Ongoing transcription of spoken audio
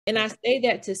And I say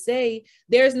that to say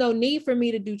there's no need for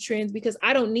me to do trends because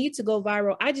I don't need to go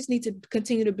viral. I just need to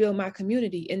continue to build my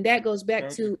community. And that goes back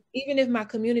to, even if my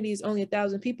community is only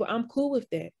 1,000 people, I'm cool with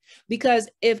that. Because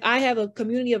if I have a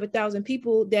community of 1,000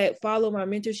 people that follow my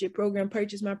mentorship program,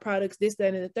 purchase my products, this,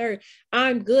 that, and the third,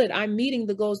 I'm good. I'm meeting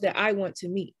the goals that I want to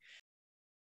meet.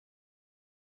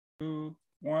 2,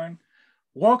 1.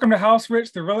 Welcome to House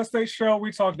Rich, the real estate show.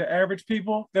 We talk to average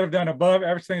people that have done above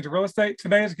average things in real estate.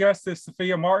 Today's guest is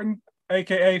Safiya Martin,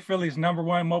 aka Philly's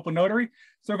 #1 mobile notary.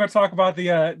 So we're going to talk about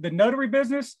the notary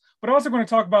business, but also going to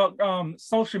talk about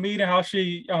social media, how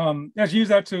she has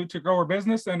used that to grow her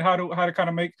business and how to kind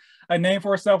of make a name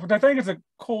for herself, which I think is a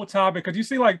cool topic because you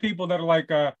see like people that are like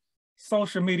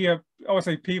social media, I would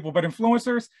say people, but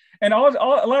influencers. And a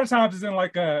lot of times it's in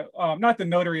like a, not the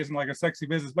notary isn't like a sexy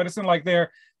business, but it's in like they're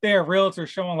realtors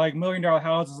showing like $1 million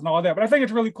houses and all that. But I think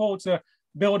it's really cool to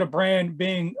build a brand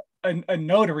being a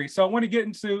notary. So I want to get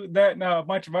into that and a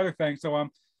bunch of other things. So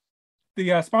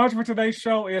the sponsor for today's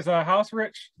show is House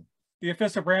Rich, the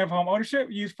official brand of home ownership.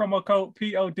 Use promo code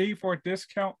POD for a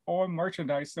discount on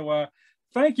merchandise. So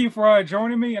thank you for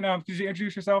joining me. And could you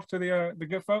introduce yourself to the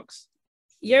good folks?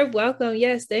 You're welcome.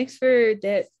 Yes, thanks for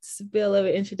that spiel of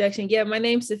an introduction. Yeah, my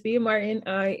name's Safiya Martin.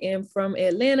 I am from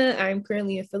Atlanta. I'm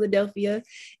currently in Philadelphia.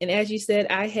 And as you said,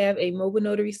 I have a mobile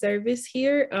notary service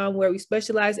here where we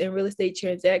specialize in real estate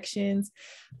transactions.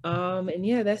 And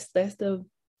yeah, that's the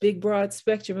big, broad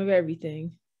spectrum of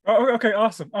everything. Oh, okay,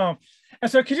 awesome. And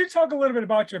so could you talk a little bit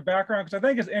about your background? Because I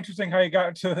think it's interesting how you got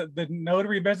into the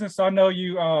notary business. So I know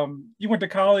you went to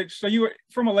college. So you were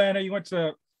from Atlanta, you went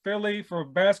to Philly for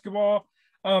basketball.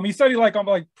 You studied like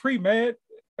pre-med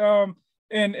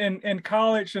in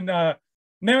college, and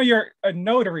now you're a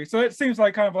notary. So it seems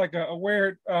like kind of like a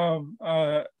weird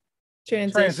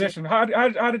transition.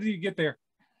 How did you get there?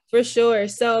 For sure.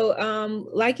 So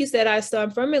like you said, I'm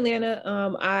from Atlanta.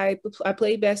 I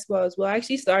played basketball as well. I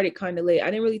actually started kind of late. I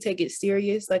didn't really take it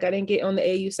serious. Like I didn't get on the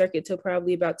AU circuit till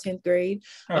probably about 10th grade.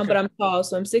 Okay. But I'm tall.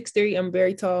 So I'm 6'3". I'm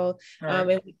very tall.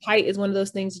 Right. And height is one of those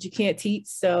things that you can't teach.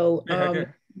 So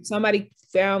somebody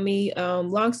found me.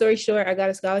 Long story short, I got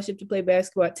a scholarship to play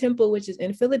basketball at Temple, which is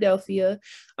in Philadelphia.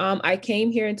 I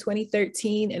came here in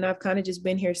 2013 and I've kind of just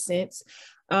been here since.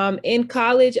 In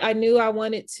college, I've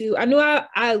always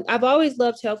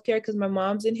loved healthcare because my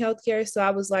mom's in healthcare. So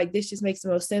I was like, this just makes the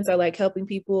most sense. I like helping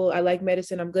people. I like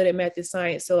medicine. I'm good at math and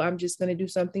science. So I'm just going to do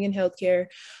something in healthcare.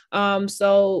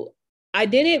 So I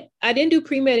didn't do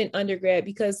pre-med in undergrad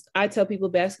because I tell people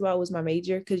basketball was my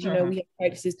major because, you know, we have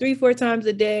practices 3-4 times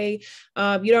a day.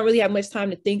 You don't really have much time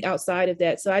to think outside of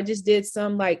that. So I just did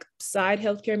some like side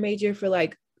healthcare major for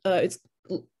like, what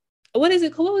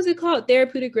was it called?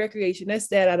 Therapeutic recreation. That's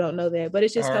that. I don't know that, but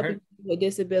it's just helping people with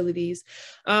disabilities.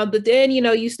 But then, you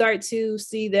know, you start to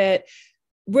see that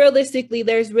realistically,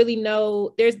 there's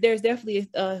definitely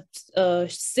a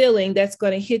ceiling that's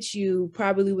going to hit you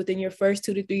probably within your first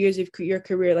 2 to 3 years of your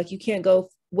career. Like you can't go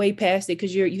way past it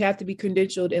because you have to be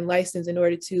credentialed and licensed in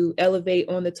order to elevate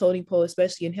on the totem pole,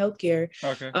 especially in healthcare.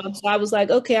 Okay. So I was like,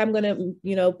 okay, I'm gonna,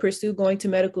 you know, pursue going to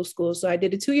medical school. So I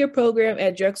did a 2-year program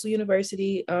at Drexel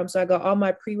University. So I got all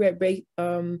my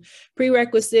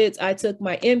prerequisites. I took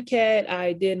my MCAT.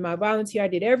 I did my volunteer. I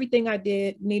did everything I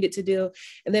needed to do,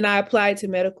 and then I applied to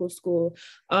medical school.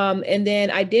 And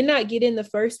then I did not get in the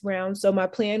first round. So my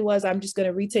plan was I'm just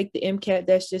gonna retake the MCAT.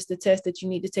 That's just the test that you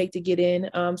need to take to get in.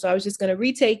 So I was just gonna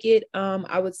retake it.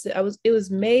 It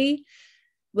was May.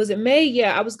 Was it May?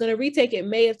 Yeah, I was going to retake it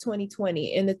May of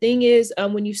 2020. And the thing is,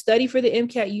 when you study for the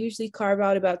MCAT, you usually carve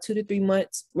out about 2 to 3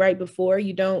 months right before.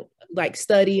 You don't like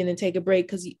study and then take a break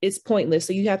because it's pointless.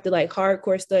 So you have to like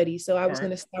hardcore study. So I was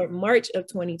going to start March of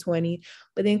 2020,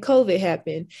 but then COVID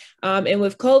happened. And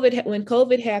when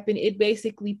COVID happened, it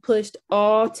basically pushed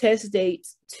all test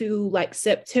dates to like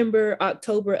September,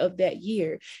 October of that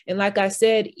year. And like I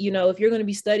said, you know, if you're going to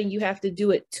be studying, you have to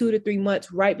do it 2 to 3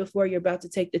 months right before you're about to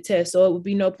take the test. So it would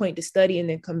be no point to study and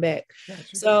then come back.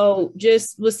 Gotcha. So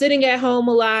just was sitting at home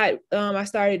a lot.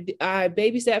 I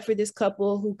babysat for this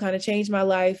couple who kind of changed my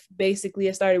life. Basically,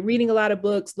 I started reading a lot of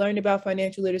books, learned about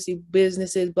financial literacy,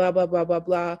 businesses, blah, blah, blah, blah,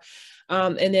 blah.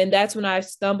 And then that's when I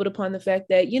stumbled upon the fact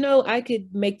that, you know, I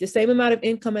could make the same amount of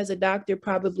income as a doctor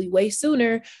probably way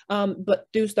sooner, but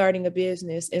through starting a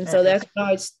business. And so that's when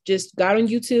I just got on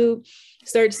YouTube,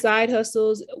 searched side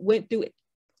hustles, went through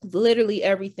literally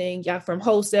everything, from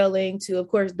wholesaling to, of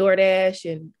course,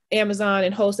 DoorDash and Amazon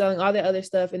and wholesaling, all that other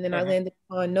stuff. And then I landed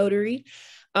on notary.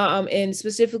 And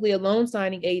specifically a loan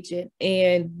signing agent.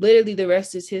 And literally the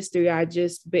rest is history. I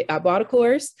bought a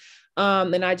course.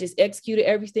 And I just executed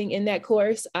everything in that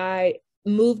course. I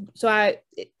moved.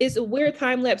 It's a weird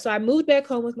time lapse. So I moved back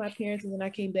home with my parents and then I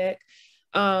came back.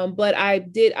 But I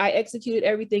executed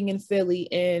everything in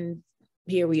Philly and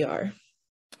here we are.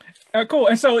 Cool.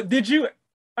 And so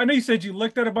I know you said you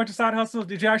looked at a bunch of side hustles.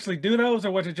 Did you actually do those,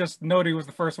 or was it just notary was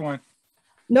the first one?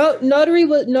 No, notary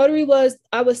was,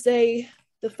 I would say,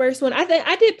 the first one. I think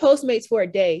I did Postmates for a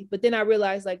day, but then I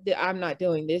realized like that I'm not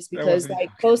doing this because like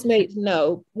Postmates,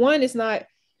 no, one is not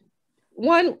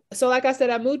one. So like I said,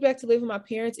 I moved back to live with my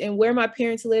parents, and where my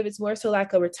parents live, it's more so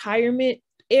like a retirement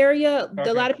area. Okay.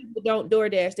 A lot of people don't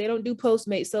DoorDash, they don't do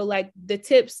Postmates, so like the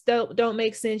tips don't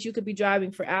make sense. You could be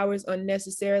driving for hours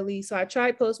unnecessarily. So I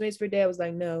tried Postmates for a day, I was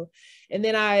like no, and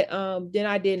then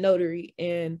I did notary,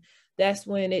 and that's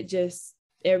when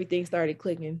everything started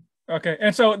clicking. Okay,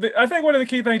 and so I think one of the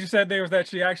key things you said there was that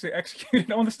she actually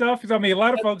executed on the stuff. Because I mean, a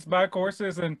lot of folks buy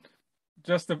courses and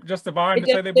just to buy them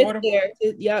to say they bought them.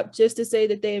 Yep, just to say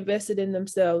that they invested in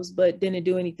themselves, but didn't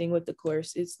do anything with the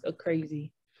course. It's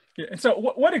crazy. Yeah. And so,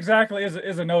 what exactly is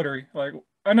a notary? Like,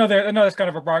 I know that's kind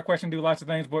of a broad question. Do lots of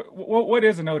things, but what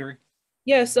is a notary?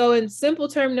 Yeah, so in simple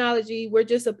terminology, we're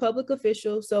just a public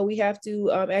official. So we have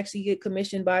to actually get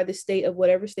commissioned by the state of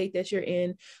whatever state that you're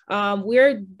in.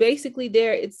 We're basically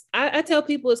there. I tell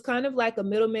people it's kind of like a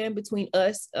middleman between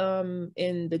us and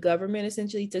the government,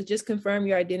 essentially, to just confirm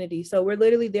your identity. So we're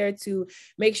literally there to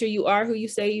make sure you are who you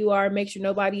say you are, make sure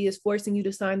nobody is forcing you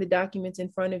to sign the documents in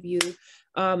front of you.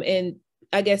 And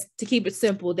I guess to keep it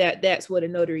simple, that's what a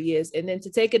notary is. And then to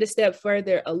take it a step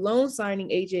further, a loan signing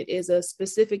agent is a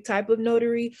specific type of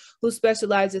notary who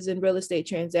specializes in real estate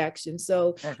transactions.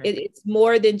 So it's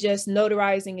more than just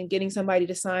notarizing and getting somebody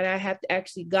to sign. I have to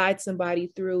actually guide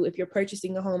somebody through. If you're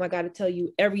purchasing a home, I got to tell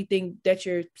you everything that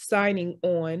you're signing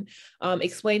on,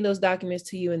 explain those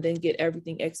documents to you, and then get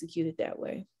everything executed that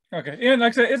way. Okay, and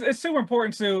like I said, it's super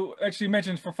important to actually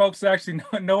mention for folks to actually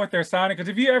know what they're signing, because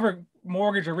if you ever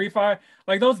mortgage or refi,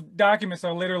 like those documents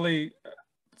are literally,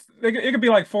 it could be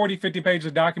like 40, 50 pages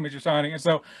of documents you're signing. And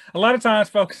so a lot of times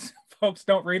folks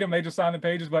don't read them, they just sign the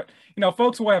pages. But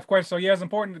folks will have questions. So yeah, it's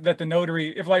important that the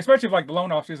notary, especially if like the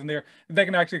loan officer isn't there, they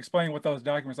can actually explain what those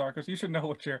documents are, because you should know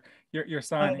what you're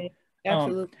signing. Right.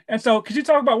 Absolutely. And so could you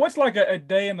talk about what's like a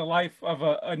day in the life of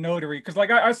a notary? Because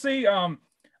like I see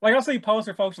like I'll see posts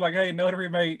where folks are like, hey, notary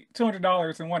made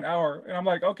 $200 in 1 hour. And I'm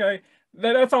like, okay,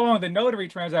 that's how long the notary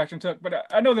transaction took. But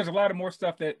I know there's a lot of more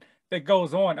stuff that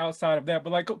goes on outside of that. But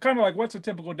like, kind of like, what's a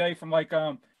typical day from like,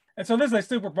 and so this is a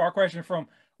super broad question, from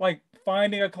like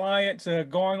finding a client to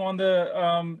going on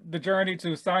the journey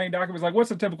to signing documents. Like,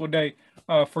 what's a typical day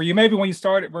for you? Maybe when you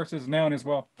started versus now as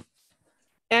well.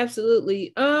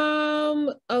 Absolutely.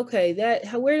 Okay,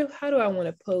 how do I want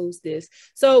to pose this?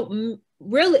 So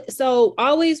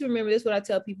always remember this, what I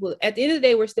tell people: at the end of the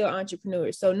day, we're still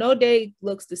entrepreneurs. So no day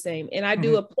looks the same. And I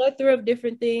do a plethora of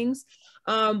different things.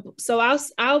 So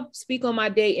I'll speak on my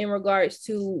day in regards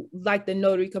to like the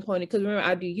notary component, because remember,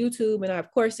 I do YouTube and I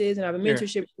have courses and I have a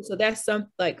mentorship. Yeah. So that's some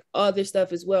like other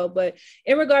stuff as well. But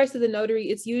in regards to the notary,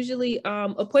 it's usually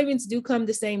appointments do come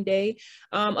the same day.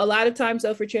 A lot of times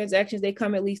though, for transactions, they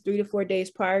come at least 3 to 4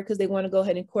 days prior, because they want to go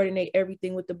ahead and coordinate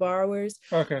everything with the borrowers.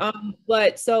 Okay.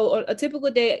 But so a typical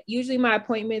day, usually my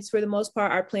appointments for the most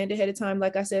part are planned ahead of time.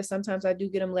 Like I said, sometimes I do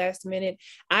get them last minute.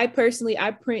 I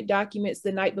print documents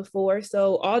the night before.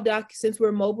 So since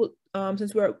we're mobile,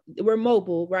 we're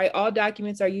mobile, right? All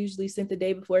documents are usually sent the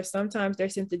day before. Sometimes they're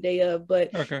sent the day of, but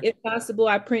if possible,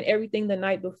 I print everything the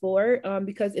night before,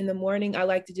 because in the morning I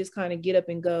like to just kind of get up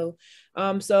and go.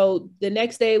 So the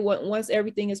next day, once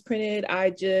everything is printed,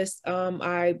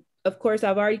 of course,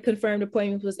 I've already confirmed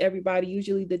appointments with everybody,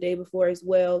 usually the day before as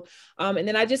well. And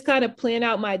then I just kind of plan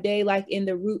out my day, like in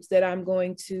the routes that I'm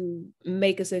going to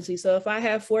make, essentially. So if I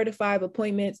have 4 to 5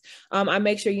 appointments, I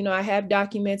make sure, I have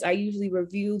documents. I usually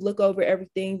look over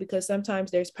everything, because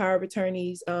sometimes there's power of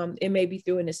attorneys. It may be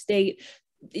through an estate,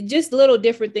 just little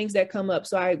different things that come up.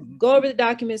 So I go over the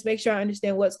documents, make sure I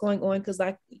understand what's going on, because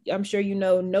like I'm sure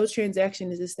no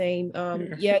transaction is the same.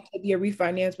 Yeah, it could be a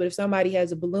refinance, but if somebody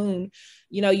has a balloon,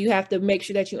 you have to make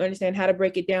sure that you understand how to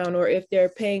break it down, or if they're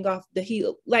paying off the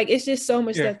heel. Like, it's just so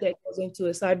much stuff that goes into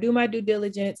it. So I do my due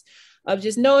diligence of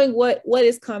just knowing what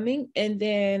is coming, and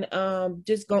then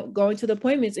just going to the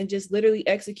appointments and just literally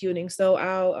executing. So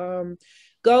I'll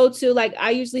go to, like, I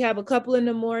usually have a couple in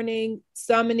the morning,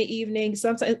 some in the evening.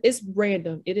 Sometimes it's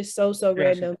random. It is so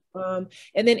random.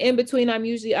 And then in between, I'm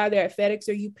usually either at FedEx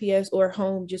or UPS or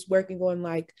home, just working on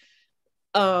like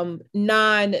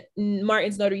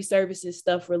non-Martin's Notary Services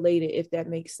stuff related, if that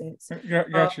makes sense.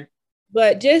 Got you.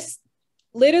 But just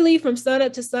literally from sun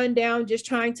up to sundown, just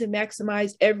trying to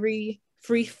maximize every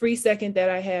free second that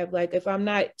I have. Like if I'm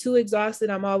not too exhausted,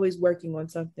 I'm always working on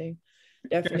something.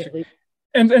 Definitely.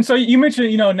 Gotcha. And so you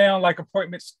mentioned, now like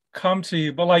appointments come to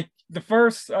you, but like the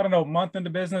first, I don't know, month into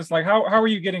business, like how are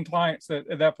you getting clients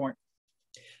at that point?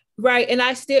 Right. And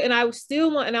I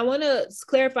want to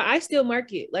clarify, I still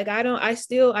market. Like I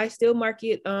still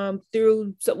market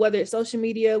through, so whether it's social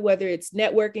media, whether it's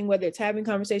networking, whether it's having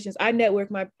conversations, I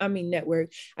market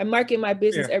my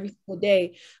business every single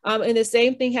day. And the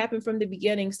same thing happened from the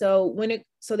beginning. So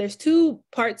there's two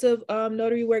parts of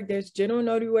notary work. There's general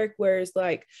notary work, where it's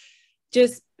like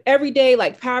just every day,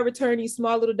 like power of attorney,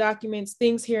 small little documents,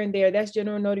 things here and there. That's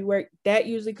general notary work. That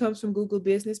usually comes from Google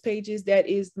business pages. That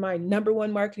is my number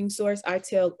one marketing source. I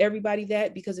tell everybody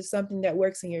that because it's something that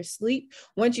works in your sleep.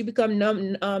 Once you become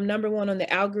number one on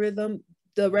the algorithm,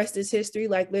 the rest is history.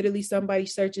 Like literally somebody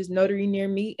searches notary near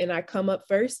me and I come up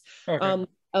first,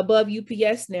 above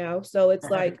UPS now. So it's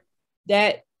like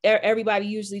that. Everybody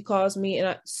usually calls me,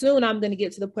 and soon I'm going to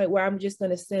get to the point where I'm just going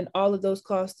to send all of those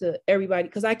calls to everybody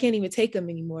because I can't even take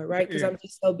them anymore, right? Because I'm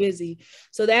just so busy.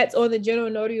 So that's on the general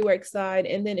notary work side.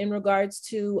 And then in regards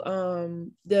to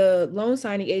the loan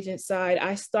signing agent side,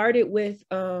 I started with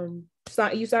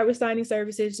you start with signing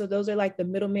services. So those are like the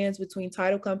middlemans between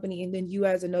title company and then you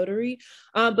as a notary.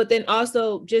 But then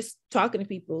also just talking to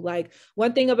people. Like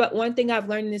one thing I've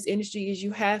learned in this industry is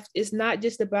it's not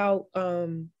just about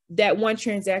that one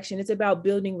transaction. It's about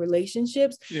building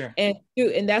relationships. And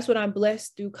that's what I'm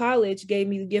blessed through college gave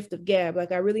me the gift of gab.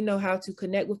 Like I really know how to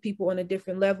connect with people on a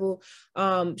different level,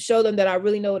 show them that I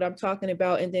really know what I'm talking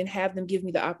about, and then have them give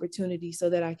me the opportunity so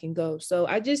that I can go. So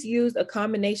I just used a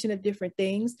combination of different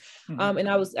things. And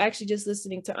I was actually just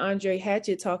listening to Andre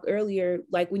Hatchett talk earlier.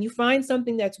 Like when you find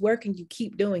something that's working, you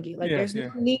keep doing it. Like there's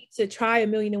no need to try a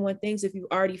million and one things if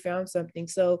you've already found something.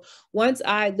 So once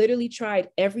I literally tried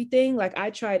everything, like I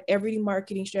tried every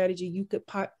marketing strategy you could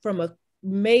pop, from a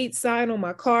made sign on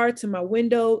my car to my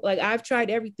window. Like I've tried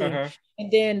everything.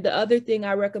 And then the other thing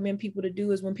I recommend people to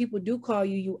do is when people do call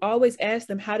you, you always ask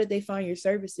them, how did they find your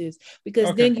services?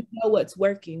 Because then you know what's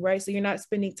working, right? So you're not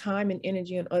spending time and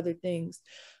energy on other things.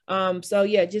 So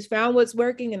yeah, just found what's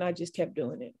working and I just kept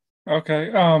doing it.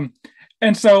 Okay.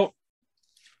 And so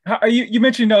you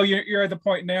mentioned, you're at the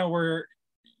point now where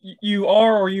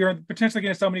you're potentially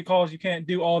getting so many calls you can't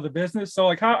do all the business. So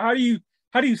like how do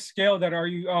you scale that? Are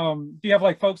you do you have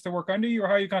like folks that work under you, or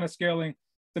how are you kind of scaling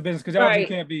the business? Because obviously you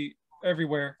can't be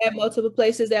everywhere at multiple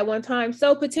places at one time.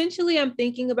 So potentially I'm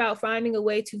thinking about finding a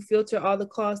way to filter all the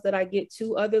calls that I get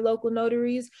to other local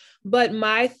notaries. But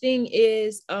my thing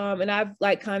is, and I've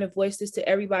like kind of voiced this to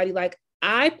everybody, like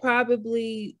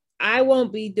I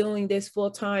won't be doing this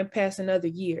full time past another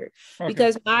year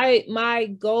because my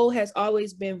goal has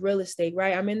always been real estate,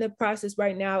 right? I'm in the process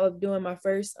right now of doing my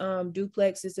first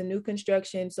duplex. It's a new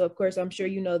construction. So of course, I'm sure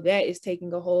that is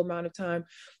taking a whole amount of time,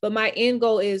 but my end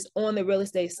goal is on the real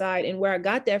estate side. And where I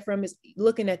got that from is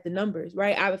looking at the numbers,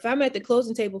 right? If I'm at the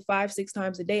closing table 5-6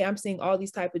 times a day, I'm seeing all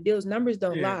these type of deals. Numbers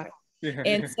don't lie.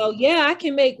 And so, I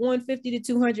can make 150 to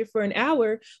 200 for an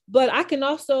hour, but I can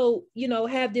also,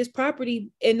 have this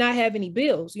property and not have any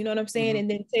bills, you know what I'm saying? And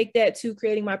then take that to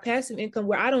creating my passive income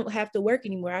where I don't have to work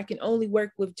anymore. I can only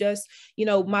work with just,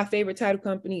 my favorite title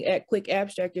company at Quick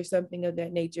Abstract or something of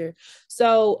that nature.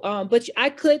 So, but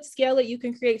I could scale it. You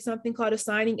can create something called a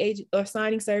signing agent or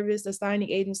signing service, a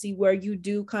signing agency where you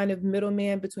do kind of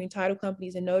middleman between title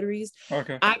companies and notaries.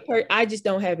 I just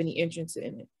don't have any interest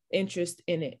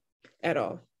in it at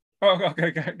all. Oh, okay,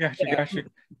 got you.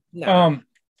 No.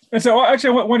 And so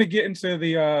actually I want to get into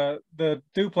the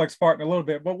duplex part in a little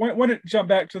bit, but want to jump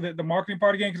back to the marketing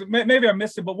part again, because maybe I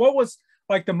missed it, but what was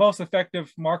like the most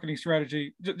effective marketing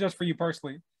strategy just for you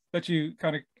personally that you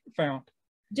kind of found?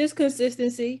 Just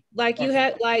consistency. Like you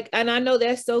had and I know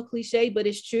that's so cliche, but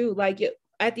it's true. Like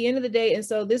at the end of the day, and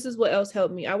so this is what else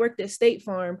helped me. I worked at State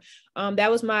Farm. That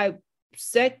was my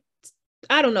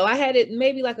I don't know. I had it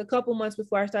maybe like a couple months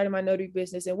before I started my notary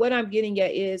business. And what I'm getting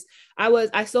at is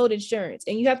I sold insurance,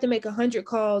 and you have to make 100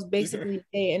 calls basically a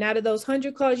day. And out of those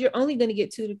 100 calls, you're only going to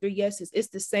get 2 to 3 yeses. It's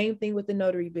the same thing with the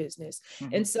notary business.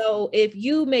 And so if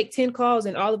you make 10 calls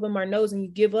and all of them are no's and you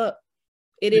give up,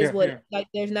 it is like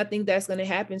there's nothing that's going to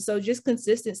happen. So just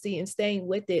consistency and staying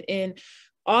with it. And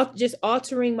just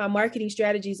altering my marketing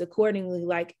strategies accordingly.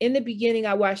 Like in the beginning,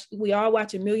 we all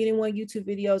watch 1,000,001 YouTube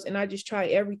videos and I just try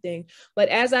everything. But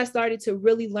as I started to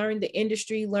really learn the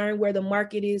industry, learn where the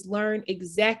market is, learn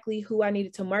exactly who I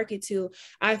needed to market to,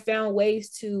 I found ways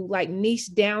to like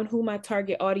niche down who my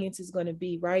target audience is going to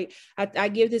be, right? I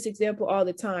give this example all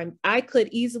the time. I could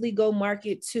easily go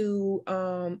market to,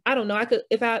 I don't know,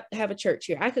 if I have a church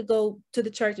here, I could go to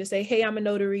the church and say, hey, I'm a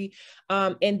notary.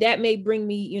 And that may bring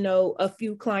me, you know, a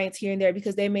few clients here and there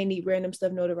because they may need random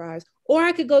stuff notarized. Or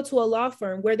I could go to a law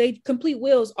firm where they complete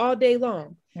wills all day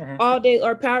long, all day,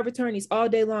 or power of attorneys all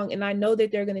day long. And I know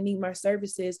that they're going to need my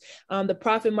services. The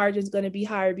profit margin is going to be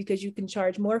higher because you can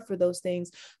charge more for those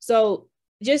things. So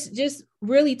just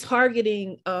really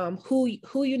targeting who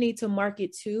you need to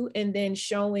market to, and then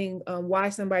showing why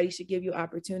somebody should give you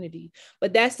opportunity.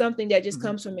 But that's something that just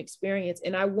comes from experience.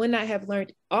 And I would not have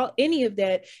learned any of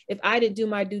that if I didn't do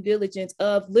my due diligence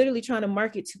of literally trying to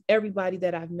market to everybody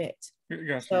that I've met.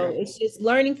 So it's just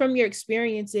learning from your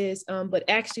experiences, but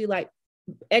actually like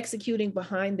executing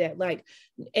behind that, like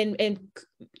and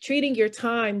treating your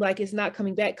time like it's not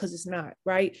coming back, because it's not,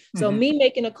 right? So me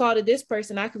making a call to this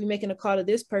person, I could be making a call to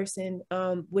this person,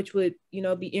 which would, you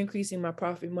know, be increasing my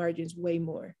profit margins way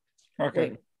more.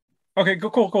 Okay. Okay,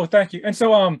 cool. Thank you. And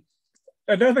so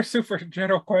another super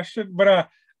general question, but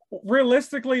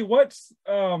realistically, what's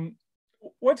a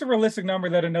realistic number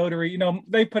that a notary, you know,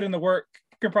 they put in the work,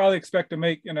 can probably expect to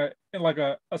make in like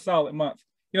a solid month?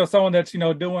 You know, someone that's, you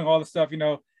know, doing all the stuff, you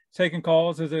know, taking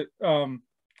calls, is it a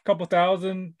couple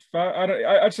thousand?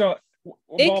 I just don't,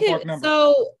 ballpark number.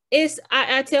 So it's,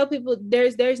 I tell people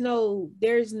there's no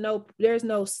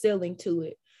ceiling to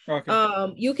it.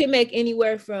 Okay. You can make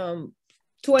anywhere from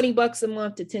 $20 a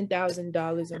month to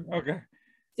 $10,000 a month. Okay.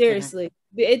 Seriously.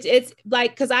 It's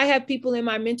like, because I have people in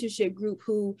my mentorship group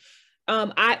who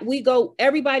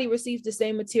everybody receives the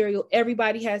same material,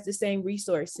 everybody has the same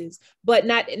resources, but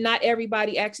not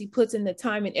everybody actually puts in the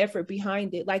time and effort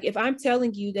behind it. Like if I'm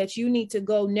telling you that you need to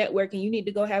go network and you need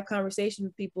to go have conversations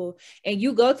with people, and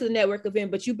you go to the network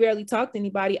event, but you barely talk to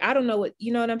anybody, I don't know what,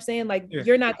 you know what I'm saying? Like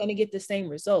you're not going to get the same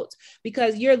results,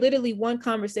 because you're literally one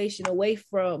conversation away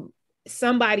from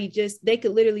somebody. They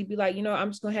could literally be like, you know,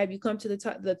 I'm just going to have you come to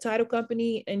the title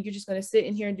company and you're just going to sit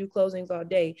in here and do closings all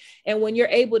day. And when you're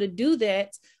able to do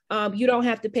that, you don't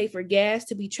have to pay for gas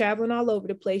to be traveling all over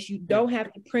the place. You don't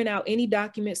have to print out any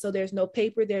documents. So there's no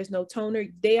paper, there's no toner.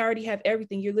 They already have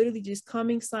everything. You're literally just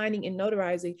coming, signing, and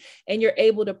notarizing, and you're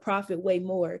able to profit way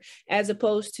more, as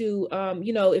opposed to,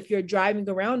 you know, if you're driving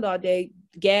around all day,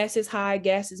 gas is high,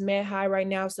 gas is mad high right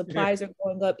now. Supplies are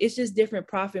going up. It's just different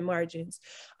profit margins.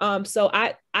 So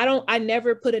I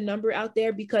never put a number out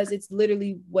there, because it's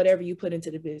literally whatever you put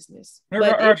into the business.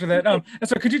 After that, and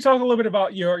so could you talk a little bit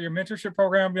about your mentorship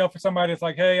program? You know, for somebody that's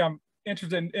like, hey, I'm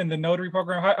interested in the notary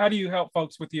program. How do you help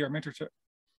folks with your mentorship?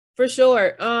 For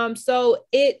sure. So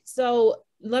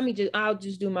I'll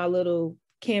just do my little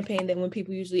campaign that when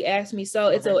people usually ask me. So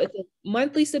it's a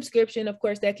monthly subscription. Of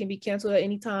course, that can be canceled at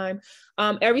any time.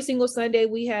 Every single Sunday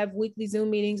we have weekly Zoom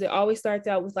meetings. It always starts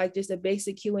out with like just a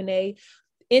basic Q&A.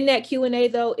 In that Q&A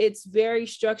though, it's very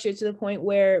structured to the point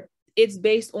where it's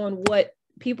based on what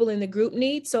people in the group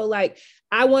need. So like,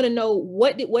 I want to know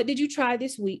what did you try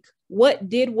this week? What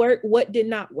did work? What did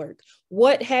not work?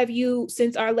 What have you,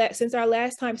 since our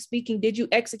last time speaking, did you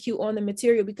execute on the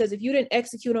material? Because if you didn't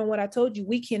execute on what I told you,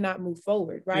 we cannot move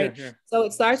forward, right? So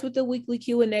it starts with the weekly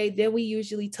Q&A. Then we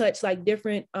usually touch like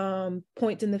different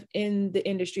points in the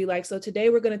industry. Like, so today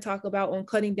we're going to talk about on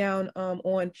cutting down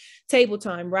on table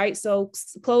time, right? So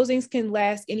closings can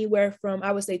last anywhere from,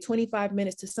 I would say, 25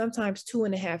 minutes to sometimes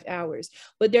 2.5 hours.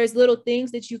 But there's little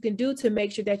things that you can do to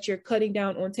make sure that you're cutting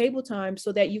down on table time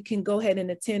so that you can go ahead and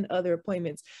attend other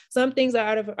appointments. Some things are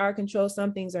out of our control,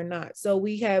 some things are not. So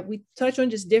we touch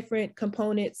on just different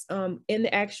components in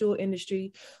the actual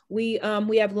industry. We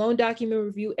have loan document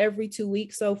review every 2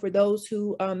 weeks. So for those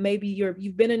who maybe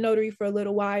you've been a notary for a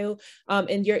little while,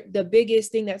 and the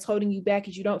biggest thing that's holding you back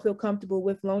is you don't feel comfortable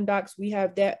with loan docs, we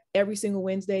have that every single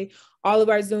Wednesday. All of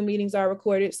our Zoom meetings are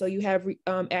recorded, so you have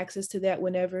access to that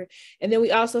whenever. And then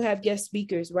we also have guest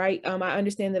speakers, right? I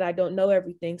understand that I don't know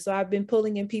everything, so I've been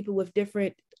pulling in people with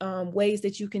different ways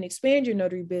that you can expand your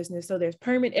notary business. So there's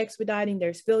permit expediting,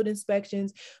 there's field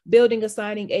inspections, building a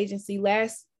signing agency.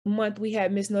 Last month we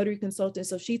had Miss Notary Consultant,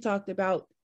 so she talked about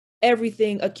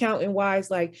everything accounting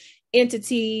wise, like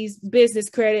entities, business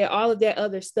credit, all of that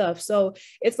other stuff. So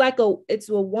it's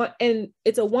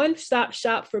a one-stop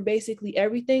shop for basically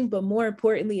everything, but more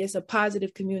importantly, it's a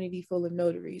positive community full of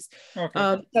notaries.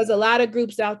 Because a lot of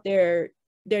groups out there,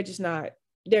 they're just not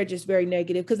they're just very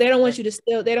negative because they don't want you to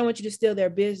steal. They don't want you to steal their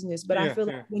business. But I feel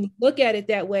like when you look at it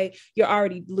that way, you're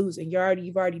already losing.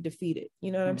 You've already defeated.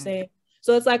 You know what I'm saying?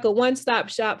 So it's like a one-stop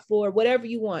shop for whatever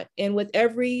you want. And with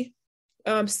every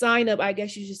sign up, I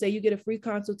guess you should say, you get a free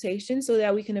consultation so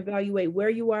that we can evaluate where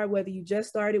you are, whether you just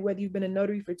started, whether you've been a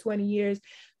notary for 20 years,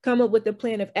 come up with a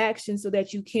plan of action so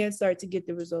that you can start to get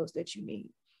the results that you need.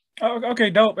 Oh, okay,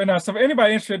 dope. And so for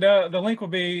anybody interested, the link will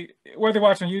be, whether you're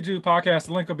watching YouTube podcast,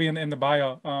 the link will be in the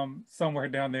bio somewhere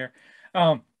down there.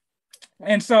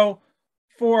 And so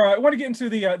I want to get into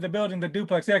the building the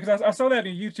duplex. Yeah, because I saw that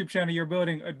in your YouTube channel, you're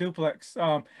building a duplex.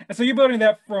 And so you're building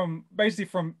that from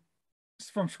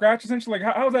scratch, essentially.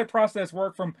 Like, how does that process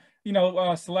work from,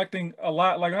 selecting a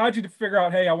lot? Like, how'd you figure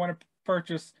out, hey, I want to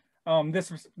purchase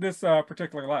this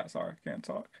particular lot? Sorry, can't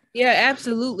talk. Yeah,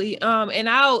 absolutely. And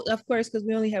I'll, of course, because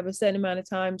we only have a certain amount of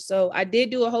time, so I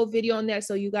did do a whole video on that,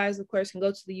 so you guys, of course, can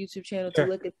go to the YouTube channel to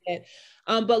look at that.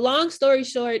 But long story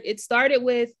short, it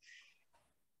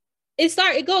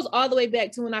goes all the way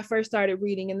back to when I first started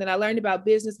reading, and then I learned about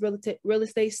business, real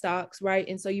estate stocks, right?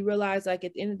 And so you realize, like,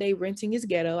 at the end of the day, renting is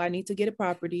ghetto. I need to get a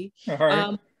property.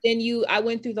 I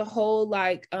went through the whole,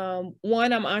 like,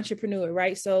 one, I'm an entrepreneur,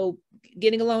 right? So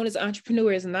getting a loan as an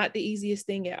entrepreneur is not the easiest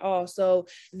thing at all. So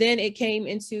then it came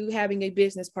into having a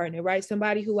business partner, right?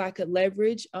 Somebody who I could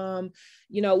leverage.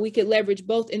 We could leverage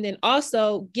both. And then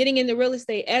also getting into real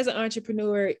estate as an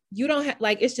entrepreneur, you don't have,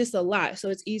 like, it's just a lot. So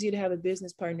it's easier to have a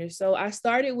business partner. So I was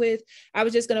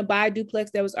just going to buy a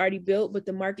duplex that was already built, but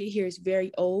the market here is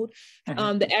very old.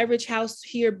 The average house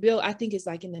here built, I think, is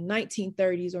like in the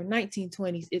 1930s or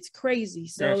 1920s. It's crazy.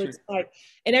 So it's like,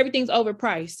 and everything's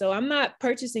overpriced. So I'm not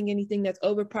purchasing anything that's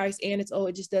overpriced and it's old.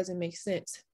 It just doesn't make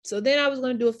sense. So then I was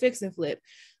going to do a fix and flip.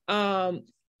 But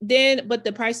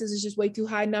the prices is just way too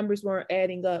high. Numbers weren't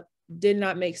adding up. Did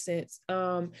not make sense. We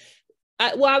were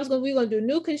going to do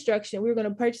new construction. We were going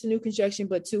to purchase a new construction,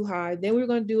 but too high. Then we were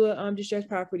going to do a distressed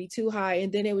property, too high.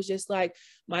 And then it was just like,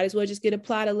 might as well just get a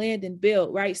plot of land and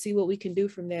build, right? See what we can do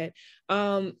from that.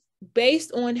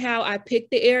 Based on how I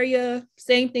picked the area,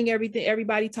 same thing,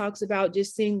 everybody talks about,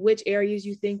 just seeing which areas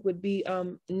you think would be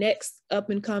next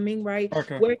up and coming, right?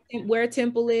 Okay. Where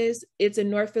Temple is, it's in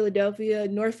North Philadelphia.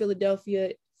 North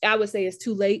Philadelphia, I would say, it's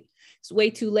too late. It's way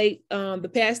too late.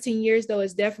 The past 10 years, though,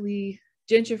 is definitely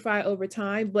gentrify over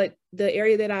time, but the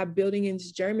area that I'm building in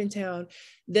is Germantown.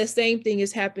 The same thing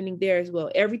is happening there as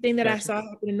well. Everything that I saw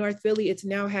happen in North Philly, it's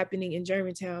now happening in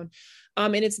Germantown.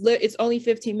 And it's only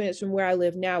 15 minutes from where I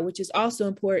live now, which is also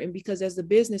important because as a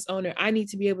business owner, I need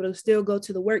to be able to still go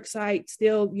to the work site,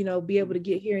 still, be able to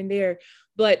get here and there,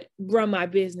 but run my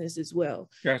business as well.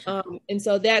 Gotcha. And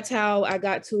so that's how I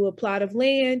got to a plot of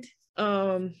land.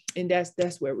 And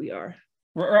that's where we are.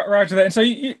 Roger that.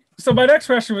 And so my next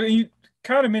question, you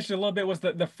kind of mentioned a little bit, was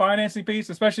the financing piece,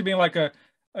 especially being like a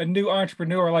new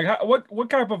entrepreneur. Like, what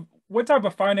type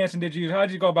of financing did you use? How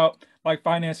did you go about like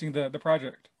financing the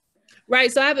project?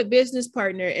 Right. So I have a business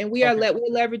partner, and we're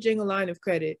leveraging a line of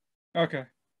credit. Okay.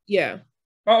 Yeah.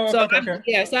 Oh, so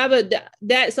okay. So I have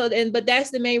but that's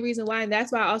the main reason why, and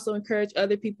that's why I also encourage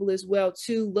other people as well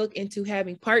to look into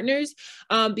having partners,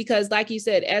 because like you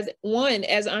said, as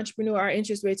an entrepreneur, our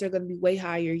interest rates are going to be way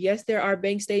higher. Yes, there are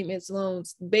bank statement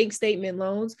loans,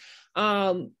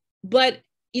 but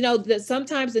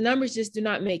sometimes the numbers just do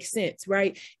not make sense,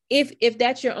 right? If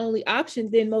that's your only option,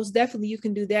 then most definitely you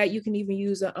can do that. You can even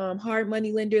use a hard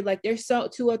money lender. Like, there's 2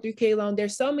 or 3K loan.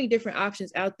 There's so many different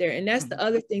options out there. And that's the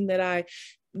other thing that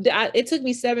it took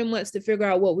me 7 months to figure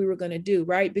out what we were going to do,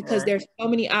 right? Because there's so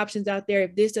many options out there.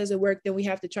 If this doesn't work, then we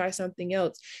have to try something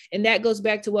else. And that goes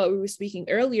back to what we were speaking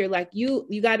earlier. Like, you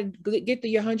got to get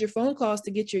through your 100 phone calls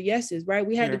to get your yeses, right?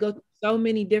 We had to go through so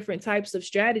many different types of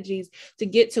strategies to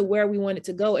get to where we wanted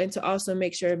to go and to also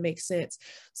make sure it makes sense.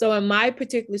 So in my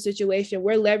particular situation,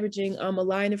 we're leveraging a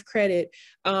line of credit,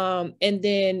 and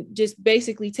then just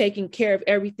basically taking care of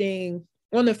everything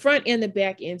on the front and the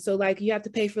back end. So like, you have to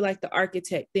pay for like the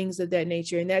architect, things of that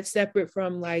nature. And that's separate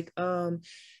from like I'm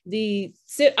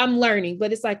learning,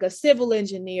 but it's like a civil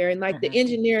engineer and like the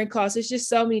engineering costs. It's just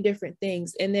so many different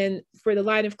things. And then for the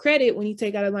line of credit, when you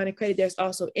take out a line of credit, there's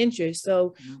also interest.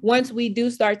 So once we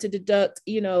do start to deduct,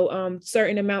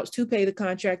 certain amounts to pay the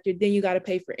contractor, then you got to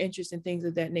pay for interest and things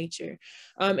of that nature.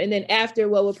 And then after,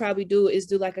 what we'll probably do is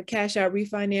do like a cash out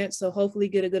refinance. So hopefully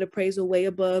get a good appraisal way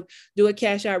above, do a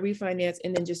cash out refinance,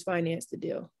 and then just finance the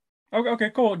deal. Okay,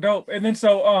 cool, dope. And then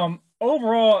so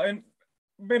overall, and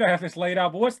better have this laid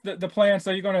out, but what's the plan?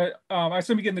 So you're gonna I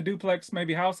assume you get in the duplex,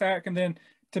 maybe house hack, and then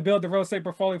to build the real estate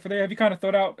portfolio for there. Have you kind of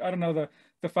thought out, I don't know, the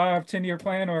 5-10 year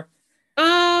plan? Or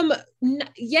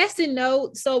Yes and no.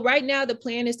 So right now the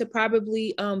plan is to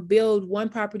probably build one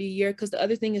property a year, because the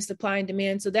other thing is supply and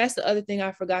demand. So that's the other thing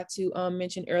I forgot to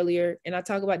mention earlier, and I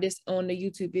talk about this on the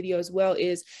YouTube video as well,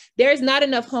 is there's not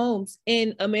enough homes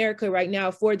in America right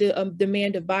now for the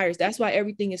demand of buyers. That's why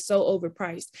everything is so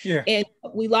overpriced. Yeah. And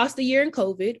we lost a year in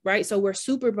COVID, right? So we're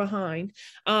super behind.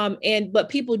 But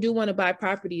people do want to buy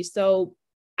properties. So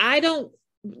I don't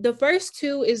the first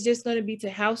two is just going to be to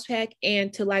house hack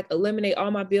and to like eliminate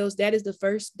all my bills. That's the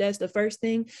first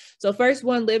thing. So first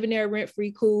one, living there rent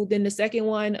free, cool. Then the second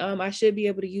one, I should be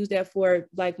able to use that for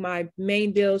like my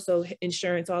main bills, so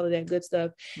insurance, all of that good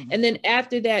stuff. And then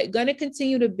after that, gonna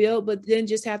continue to build, but then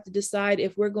just have to decide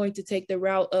if we're going to take the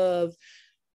route of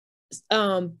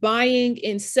buying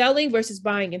and selling versus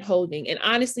buying and holding. And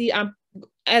honestly,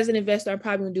 as an investor, I'm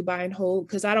probably gonna do buy and hold,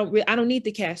 because I don't need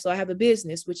the cash. So I have a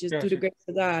business, which is through the grace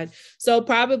of God. So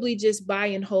probably just buy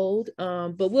and hold.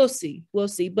 But we'll see.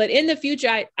 But in the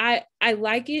future, I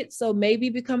like it. So maybe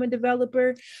become a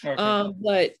developer.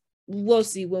 But we'll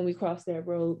see when we cross that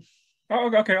road.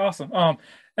 Oh, okay, awesome.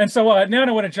 And so now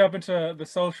I want to jump into the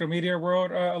social media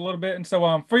world a little bit. And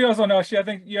so for you guys on know, I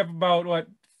think you have about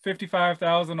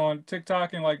 55,000 on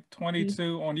TikTok and like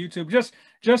 22 on YouTube. Just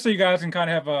so you guys can kind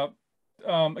of have a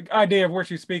idea of where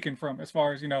she's speaking from as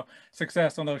far as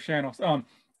success on those channels.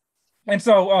 And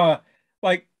so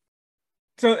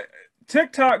so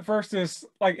TikTok versus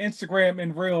like Instagram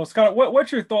and Reels, kind of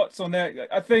what's your thoughts on that?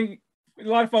 I think a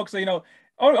lot of folks say, I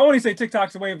only say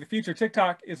TikTok's the way of the future.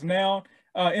 TikTok is now,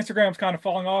 Instagram's kind of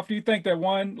falling off. Do you think that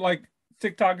one, like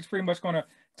TikTok is pretty much going to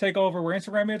take over where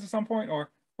Instagram is at some point,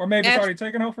 or maybe it's already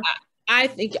taken over?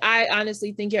 I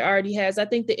honestly think it already has. I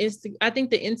think the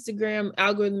Instagram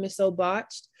algorithm is so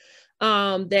botched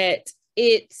that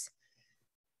it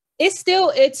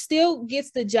still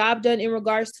gets the job done in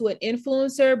regards to an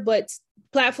influencer, but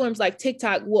platforms like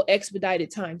TikTok will expedite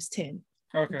it times 10.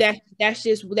 Okay. That's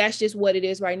just what it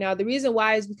is right now. The reason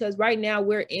why is because right now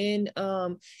we're in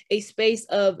a space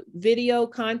of video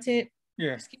content.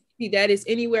 Yes. That is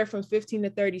anywhere from 15 to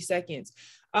 30 seconds.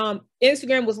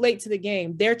 Instagram was late to the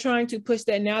game. They're trying to push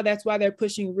that now. That's why they're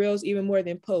pushing Reels even more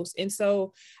than posts. And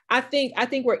so I think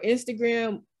where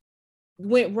Instagram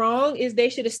went wrong is they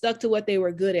should have stuck to what they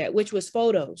were good at, which was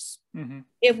photos.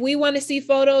 If we want to see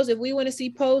photos, if we want to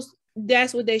see posts,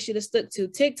 that's what they should have stuck to.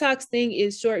 TikTok's thing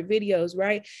is short videos,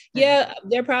 right? Yeah,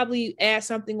 they'll probably add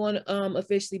something on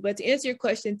officially. But to answer your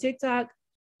question, TikTok,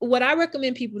 what I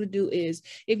recommend people to do is,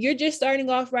 if you're just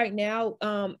starting off right now,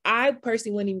 I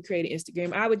personally wouldn't even create an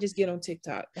Instagram. I would just get on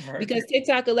TikTok, because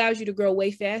TikTok allows you to grow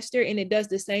way faster, and it does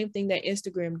the same thing that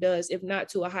Instagram does, if not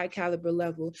to a high caliber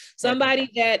level. Somebody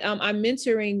that I'm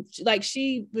mentoring, like,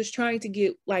 she was trying to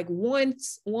get like one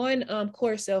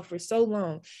course sale for so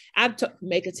long.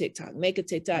 Make a TikTok.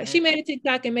 She made a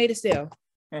TikTok and made a sale.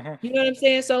 You know what I'm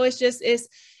saying? So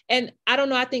and I don't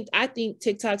know, I think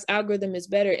TikTok's algorithm is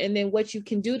better. And then what you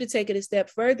can do to take it a step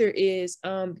further is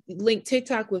link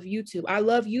TikTok with YouTube. I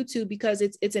love YouTube because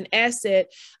it's an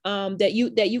asset that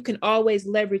you can always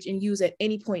leverage and use at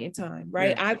any point in time,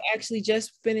 right? I've actually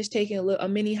just finished taking a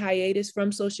mini hiatus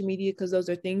from social media, because those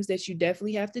are things that you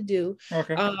definitely have to do.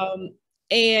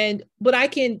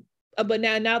 But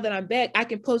now that I'm back, I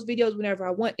can post videos whenever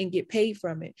I want and get paid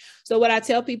from it. So what I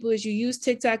tell people is, you use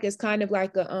TikTok as kind of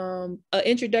like a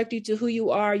introductory to who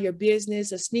you are, your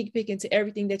business, a sneak peek into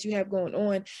everything that you have going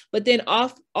on. But then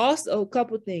also a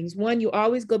couple things. One, you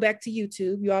always go back to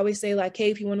YouTube. You always say like,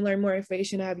 hey, if you want to learn more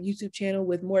information, I have a YouTube channel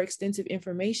with more extensive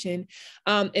information.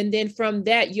 And then from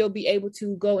that, you'll be able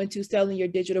to go into selling your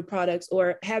digital products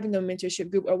or having a mentorship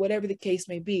group or whatever the case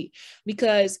may be.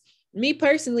 Because me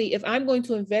personally, if I'm going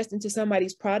to invest into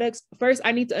somebody's products, first,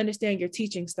 I need to understand your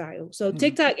teaching style. So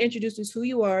TikTok introduces who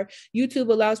you are. YouTube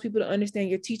allows people to understand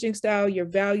your teaching style, your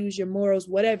values, your morals,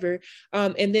 whatever.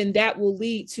 And then that will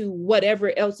lead to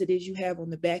whatever else it is you have on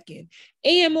the back end.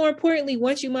 And more importantly,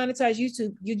 once you monetize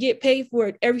YouTube, you get paid for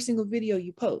it every single video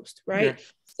you post, right?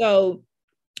 So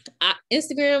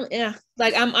Instagram,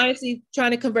 like, I'm honestly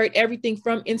trying to convert everything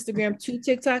from Instagram to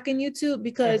TikTok and YouTube,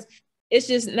 because it's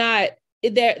just not,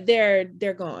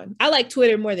 they're gone. I like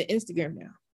Twitter more than Instagram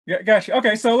now. Yeah, gotcha.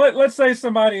 Okay, so let's say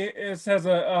somebody is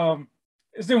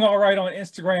doing all right on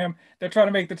Instagram. They're trying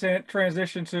to make the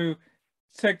transition to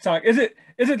TikTok. Is it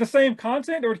the same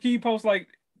content, or can you post like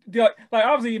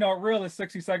obviously Reel is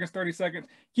 60 seconds, 30 seconds.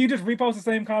 Can you just repost the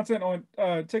same content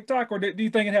on TikTok, or do you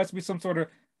think it has to be some sort of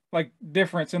like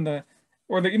difference in the,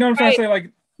 or the, you know what I'm trying to say,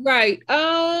 like? Right.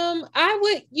 So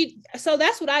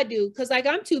that's what I do. Cause like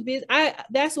I'm too busy.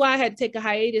 That's why I had to take a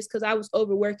hiatus, because I was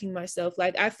overworking myself.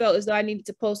 Like I felt as though I needed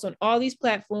to post on all these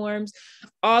platforms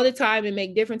all the time and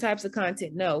make different types of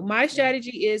content. No, my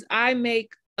strategy is I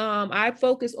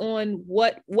focus on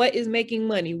what is making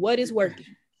money, what is working.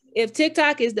 If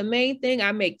TikTok is the main thing,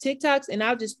 I make TikToks and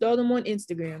I'll just throw them on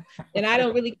Instagram. And I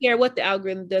don't really care what the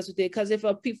algorithm does with it, because if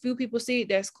a few people see it,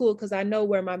 that's cool, because I know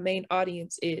where my main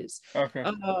audience is. Okay.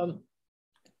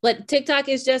 But TikTok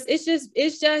is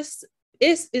it's just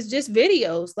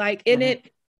videos. Like in it,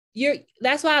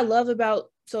 that's what I love about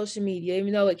social media,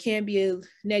 even though it can be a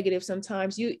negative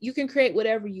sometimes. You can create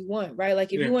whatever you want, right?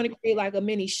 Like if you want to create like a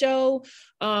mini show,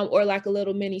 or like a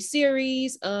little mini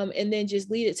series, and then just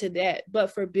lead it to that.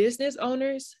 But for business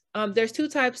owners, there's two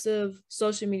types of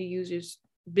social media users: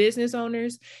 business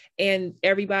owners and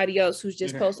everybody else who's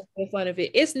just posting for fun of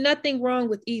it. It's nothing wrong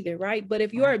with either, right? But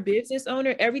if you're a business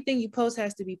owner, everything you post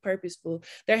has to be purposeful.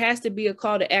 There has to be a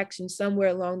call to action somewhere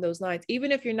along those lines.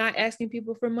 Even if you're not asking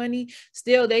people for money,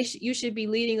 still you should be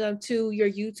leading them to your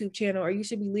YouTube channel, or you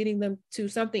should be leading them to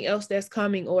something else that's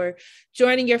coming, or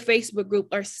joining your Facebook group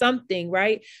or something,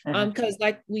 right? Because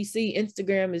like we see,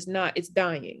 Instagram it's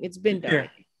dying. It's been dying.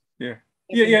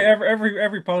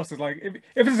 Every post is like,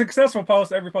 if it's a successful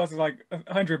post, every post is like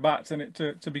 100 bots in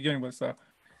it to begin with. So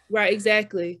right,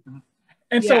 exactly.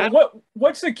 And so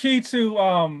what's the key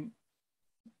to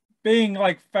being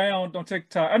like found on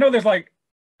TikTok? I know there's like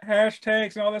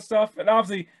hashtags and all that stuff, and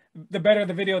obviously the better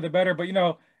the video, the better. But you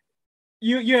know,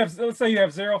 you have, let's say you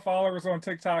have 0 followers on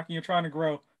TikTok and you're trying to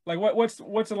grow. Like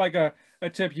what's like a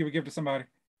tip you would give to somebody?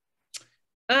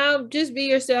 Just be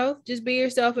yourself. Just be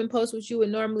yourself and post what you would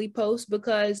normally post,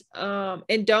 because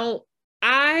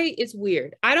it's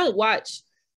weird. I don't watch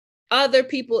other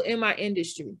people in my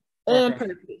industry on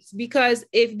purpose, because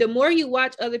if the more you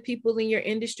watch other people in your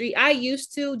industry, I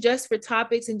used to, just for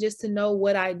topics and just to know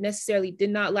what I necessarily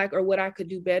did not like or what I could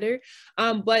do better.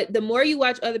 But the more you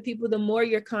watch other people, the more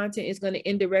your content is going to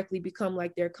indirectly become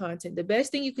like their content. The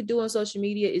best thing you could do on social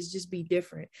media is just be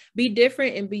different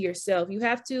and be yourself. You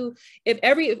have to, if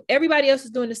everybody else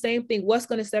is doing the same thing, what's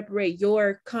going to separate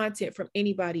your content from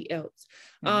anybody else?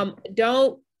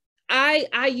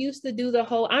 I used to do the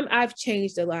whole, I've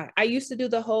changed a lot. I used to do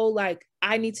the whole, like,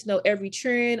 I need to know every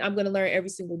trend. I'm going to learn every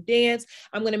single dance.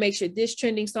 I'm going to make sure this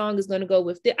trending song is going to go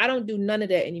with it. I don't do none of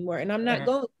that anymore. And I'm not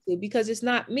going to, because it's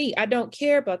not me. I don't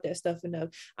care about that stuff enough.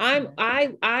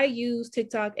 I use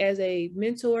TikTok as a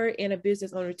mentor and a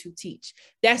business owner to teach.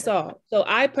 That's all. So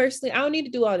I don't need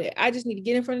to do all that. I just need to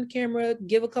get in front of the camera,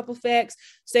 give a couple facts,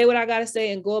 say what I got to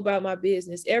say, and go about my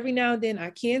business. Every now and then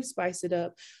I can spice it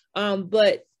up.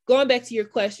 But going back to your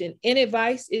question, and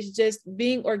advice is just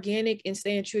being organic and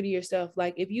staying true to yourself.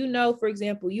 Like if you know, for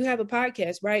example, you have a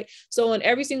podcast, right? So on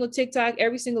every single TikTok,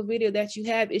 every single video that you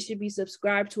have, it should be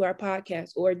subscribed to our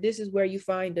podcast, or this is where you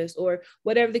find us, or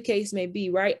whatever the case may be,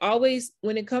 right? Always,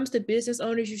 when it comes to business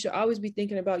owners, you should always be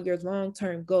thinking about your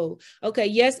long-term goal. Okay,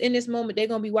 yes, in this moment, they're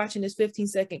going to be watching this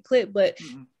 15-second clip, but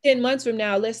 10 months from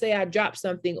now, let's say I drop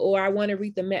something, or I want to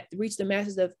reach the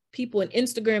masses of people and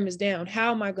Instagram is down.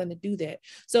 How am I going to do that?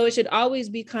 So it should always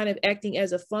be kind of acting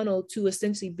as a funnel to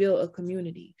essentially build a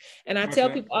community. And I tell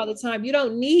people all the time, you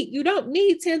don't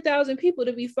need 10,000 people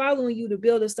to be following you to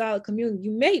build a solid community.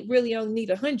 You may really only need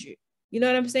 100. You know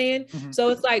what I'm saying? So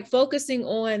it's like focusing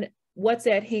on what's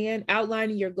at hand,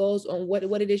 outlining your goals on what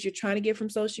it is you're trying to get from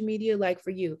social media. Like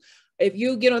for you, if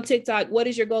you get on TikTok, what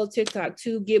is your goal of TikTok?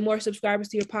 To get more subscribers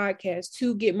to your podcast,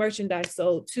 to get merchandise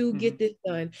sold, to get this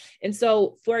done. And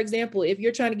so, for example, if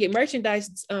you're trying to get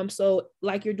merchandise, so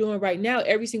like you're doing right now,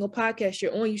 every single podcast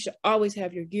you're on, you should always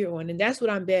have your gear on. And that's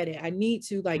what I'm bad at. I need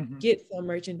to get some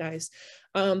merchandise.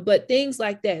 But things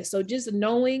like that. So just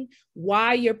knowing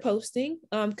why you're posting,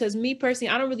 because me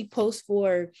personally, I don't really post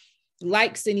for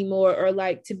likes anymore, or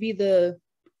like to be the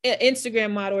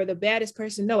Instagram model or the baddest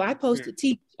person. No, I post to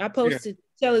teach. I post to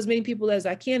tell as many people as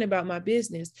I can about my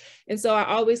business. And so I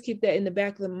always keep that in the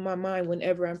back of my mind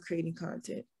whenever I'm creating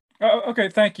content. Okay,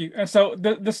 thank you. And so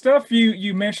the stuff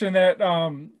you mentioned that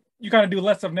you kind of do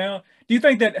less of now, do you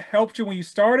think that helped you when you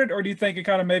started, or do you think it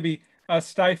kind of maybe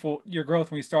stifled your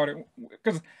growth when you started?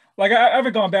 Because like I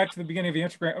haven't gone back to the beginning of your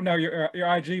Instagram, no, your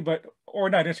IG, or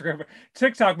not Instagram, but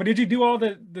TikTok. But did you do all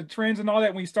the trends and all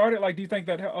that when you started? Like, do you think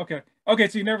that okay,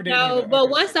 so you never did? No, but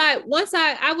once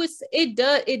I was,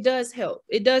 it does help.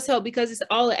 It does help because it's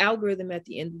all an algorithm at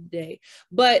the end of the day.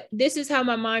 But this is how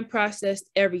my mind processed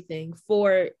everything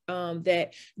for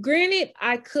that. Granted,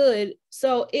 I could.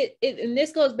 So and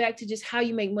this goes back to just how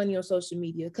you make money on social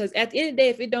media. Because at the end of the day,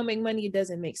 if it don't make money, it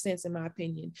doesn't make sense, in my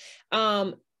opinion.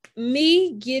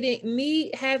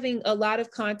 me having a lot of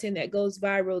content that goes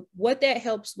viral, what that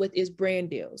helps with is brand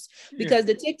deals, because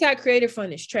the TikTok creator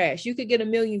fund is trash. You could get 1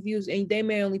 million views and they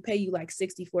may only pay you like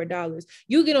 $64.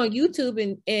 You get on YouTube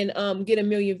and get 1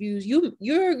 million views, you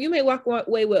may walk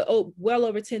away with well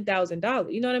over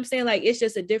 $10,000. You know what I'm saying? Like, it's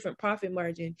just a different profit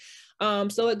margin.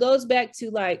 So it goes back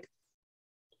to like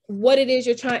what it is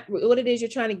you're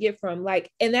trying to get from,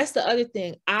 like, and that's the other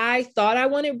thing. I thought I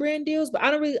wanted brand deals, but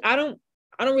I don't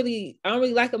really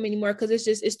like them anymore, because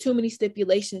it's too many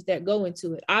stipulations that go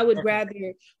into it. I would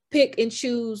rather pick and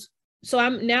choose. So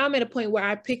I'm at a point where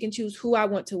I pick and choose who I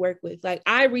want to work with. Like,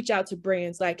 I reach out to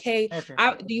brands like, hey,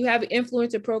 do you have an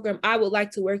influencer program? I would like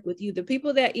to work with you. The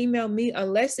people that email me,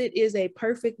 unless it is a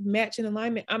perfect match and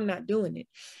alignment, I'm not doing it.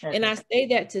 And I say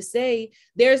that to say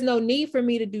there's no need for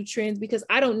me to do trends, because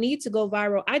I don't need to go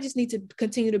viral. I just need to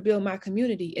continue to build my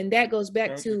community. And that goes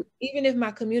back to, even if my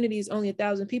community is only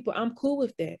 1,000 people, I'm cool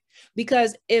with that.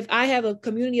 Because if I have a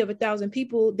community of 1,000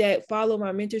 people that follow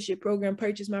my mentorship program,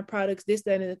 purchase my products, this,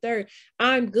 that, and the third,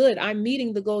 I'm good. I'm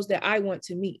meeting the goals that I want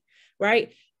to meet,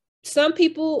 right? Some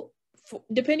people,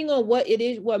 depending on what it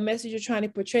is, what message you're trying to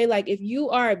portray, like if you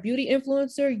are a beauty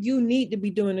influencer, you need to be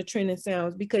doing the trending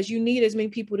sounds, because you need as many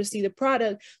people to see the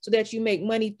product so that you make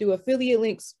money through affiliate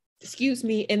links,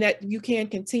 and that you can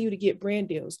continue to get brand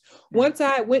deals. Once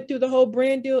I went through the whole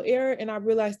brand deal era and I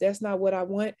realized that's not what I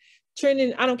want,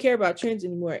 trending, I don't care about trends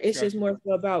anymore. It's just more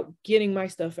about getting my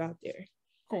stuff out there.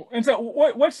 Cool. And so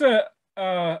what's a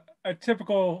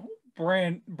typical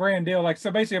brand deal? Like, so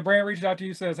basically a brand reaches out to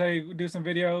you, says, hey, do some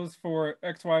videos for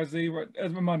XYZ,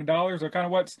 as amount of dollars, or kind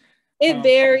of what's it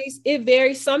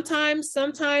varies. Sometimes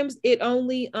it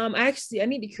only actually I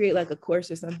need to create like a course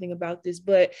or something about this,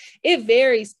 but it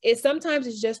varies. Sometimes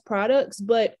it's just products,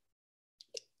 but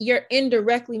you're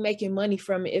indirectly making money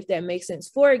from it, if that makes sense.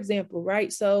 For example,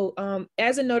 right? So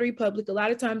as a notary public, a lot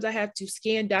of times I have to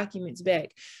scan documents back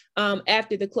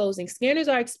after the closing. Scanners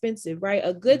are expensive, right?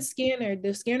 A good scanner,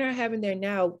 the scanner I have in there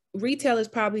now, retail is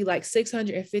probably like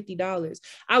 $650.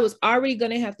 I was already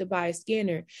going to have to buy a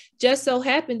scanner. Just so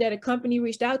happened that a company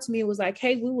reached out to me and was like,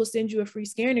 hey, we will send you a free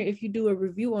scanner if you do a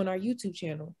review on our YouTube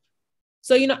channel.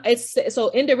 So, so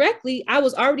indirectly, I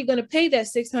was already going to pay that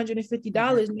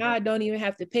 $650. Now I don't even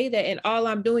have to pay that. And all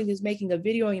I'm doing is making a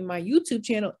video on my YouTube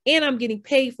channel, and I'm getting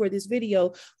paid for this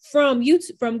video from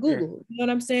YouTube, from Google. You know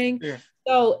what I'm saying?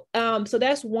 So, so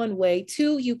that's one way.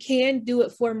 Two, you can do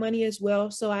it for money as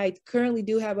well. So I currently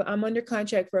I'm under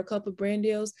contract for a couple of brand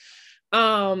deals.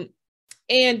 And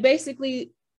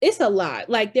basically, it's a lot.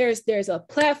 Like there's a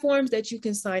platforms that you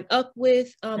can sign up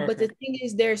with. But the thing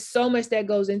is, there's so much that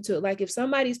goes into it. Like if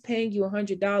somebody's paying you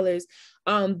 $100,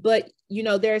 but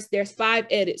there's 5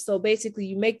 edits. So basically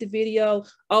you make the video.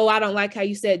 Oh, I don't like how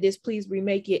you said this, please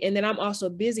remake it. And then I'm also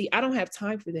busy. I don't have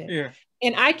time for that.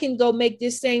 And I can go make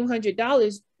this same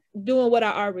 $100 doing what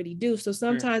I already do. So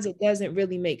sometimes it doesn't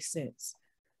really make sense,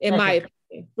 in my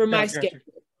opinion, for my schedule.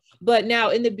 But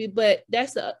now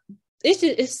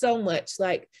it's so much.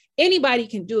 Like anybody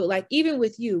can do it. Like even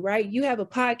with you, right? You have a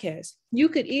podcast. You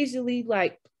could easily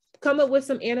like come up with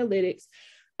some analytics,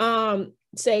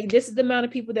 say this is the amount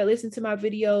of people that listen to my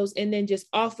videos, and then just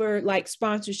offer like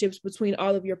sponsorships between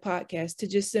all of your podcasts to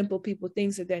just simple people,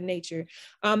 things of that nature.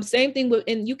 Same thing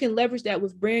and you can leverage that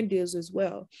with brand deals as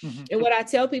well. And what I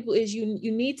tell people is you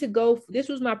need to go. This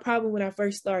was my problem when I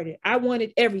first started. I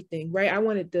wanted everything, right? I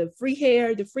wanted the free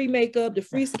hair, the free makeup, the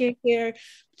free skincare,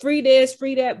 free this,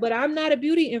 free that, but I'm not a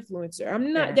beauty influencer.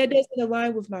 I'm not, that doesn't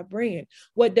align with my brand.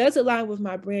 What does align with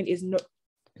my brand is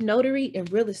notary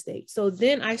and real estate. So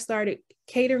then I started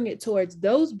catering it towards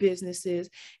those businesses,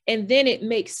 and then it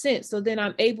makes sense. So then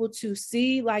I'm able to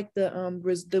see like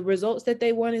the results that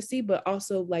they want to see, but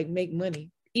also like make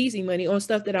money, easy money on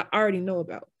stuff that I already know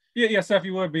about. Yeah, stuff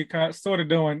you would be sort of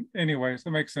doing anyway. So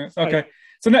it makes sense. Okay.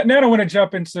 So now I want to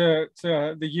jump into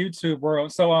the YouTube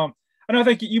world. So I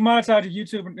think you monetize your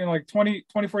YouTube in like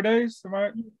 24 days, am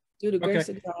I? Through the grace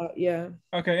of God, yeah.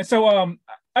 Okay, and so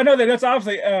I know that's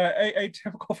obviously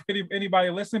atypical for anybody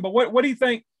listening, but what do you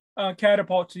think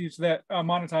catapults you to that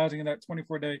monetizing in that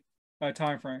 24-day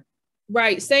time frame?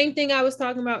 Right. Same thing I was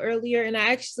talking about earlier. And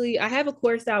I have a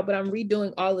course out, but I'm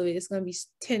redoing all of it. It's going to be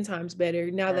 10 times better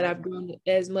now that I've grown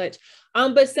as much.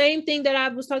 But same thing that I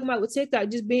was talking about with TikTok,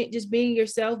 just being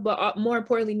yourself, but more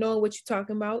importantly, knowing what you're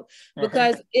talking about,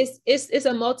 because it's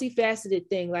a multifaceted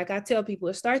thing. Like I tell people,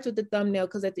 it starts with the thumbnail,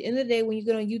 because at the end of the day, when you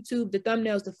get on YouTube, the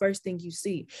thumbnail is the first thing you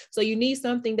see. So you need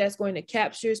something that's going to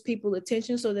capture people's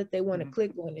attention so that they want to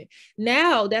click on it.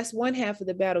 Now that's one half of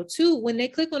the battle. Two, when they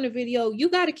click on the video, you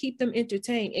got to keep them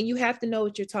entertain, and you have to know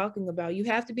what you're talking about. You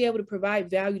have to be able to provide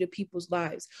value to people's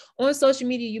lives. On social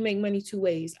media, you make money two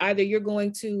ways. Either you're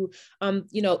going to,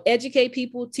 educate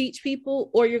people, teach people,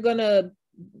 or you're going to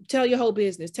tell your whole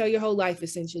business, tell your whole life,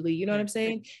 essentially. You know what I'm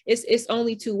saying? It's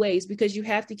only two ways, because you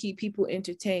have to keep people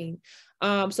entertained.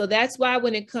 So that's why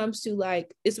when it comes to,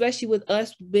 like, especially with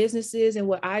us businesses and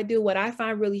what I do, what I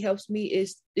find really helps me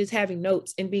is having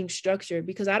notes and being structured,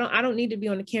 because I don't need to be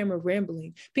on the camera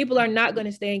rambling. People are not going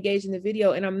to stay engaged in the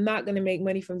video, and I'm not going to make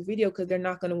money from the video because they're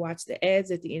not going to watch the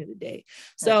ads at the end of the day.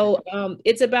 So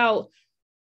it's about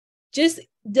just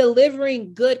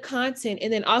delivering good content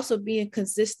and then also being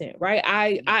consistent, right?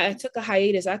 I took a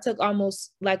hiatus. I took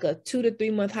almost like a 2 to 3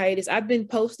 month hiatus. I've been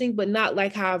posting, but not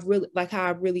like how I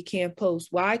really can post.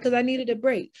 Why? Because I needed a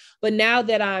break. But now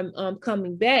that I'm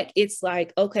coming back, it's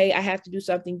like, okay, I have to do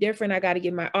something different. I got to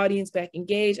get my audience back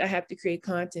engaged. I have to create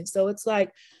content. So it's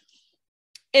like,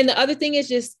 and the other thing is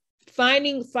just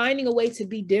finding a way to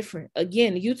be different.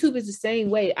 Again, YouTube is the same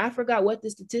way. I forgot what the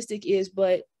statistic is,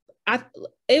 but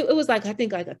it was like, I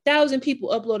think like 1,000 people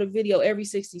upload a video every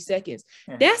 60 seconds.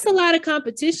 That's a lot of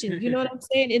competition. You know what I'm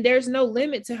saying? And there's no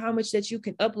limit to how much that you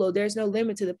can upload. There's no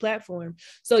limit to the platform.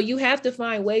 So you have to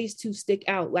find ways to stick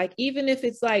out. Like, even if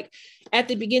it's like at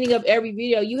the beginning of every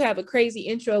video, you have a crazy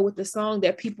intro with the song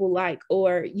that people like,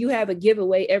 or you have a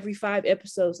giveaway every 5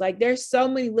 episodes. Like, there's so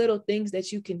many little things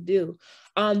that you can do.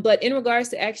 But in regards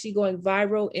to actually going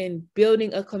viral and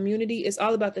building a community, it's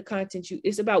all about the content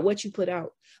it's about what you put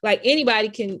out. Like, anybody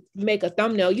can make a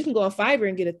thumbnail. You can go on Fiverr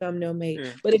and get a thumbnail made.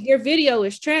 Yeah. But if your video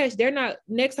is trash,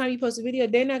 next time you post a video,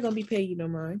 they're not going to be paying you no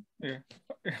mind. Yeah.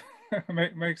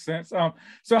 Makes sense.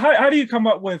 So how do you come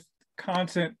up with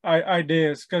content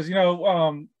ideas? Because, I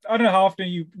don't know how often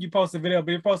you post a video,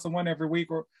 but you're posting one every week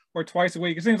or twice a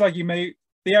week. It seems like the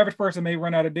average person may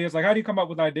run out of ideas. Like, how do you come up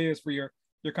with ideas for your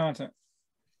content?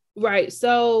 Right.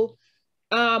 So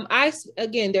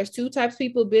again, there's 2 types of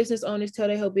people: business owners tell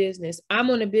their whole business. I'm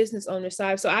on the business owner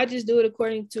side, so I just do it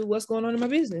according to what's going on in my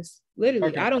business. Literally,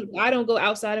 okay. I don't go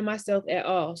outside of myself at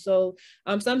all. So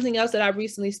something else that I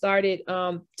recently started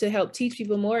to help teach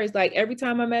people more is, like, every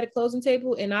time I'm at a closing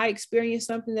table and I experience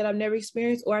something that I've never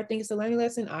experienced, or I think it's a learning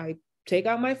lesson, I take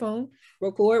out my phone,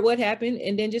 record what happened,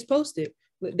 and then just post it.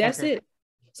 That's it.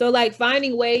 So, like,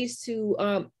 finding ways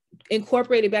to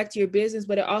incorporate it back to your business,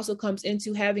 but it also comes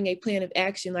into having a plan of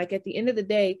action. Like, at the end of the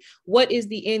day, what is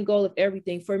the end goal of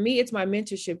everything? For me, it's my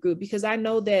mentorship group, because I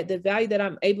know that the value that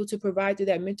I'm able to provide through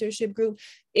that mentorship group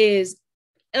is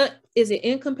it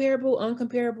incomparable,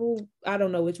 uncomparable? I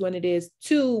don't know which one it is,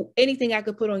 to anything I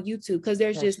could put on YouTube, because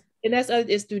there's just, and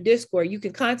it's through Discord. You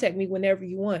can contact me whenever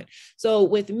you want. So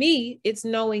with me, it's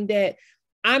knowing that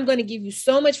I'm going to give you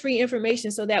so much free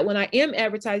information, so that when I am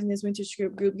advertising this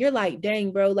mentorship group, you're like,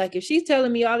 dang, bro, like, if she's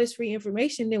telling me all this free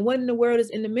information, then what in the world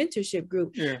is in the mentorship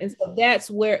group? Yeah. And so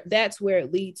that's where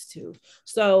it leads to.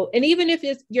 So, and even if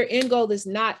your end goal is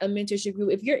not a mentorship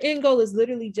group, if your end goal is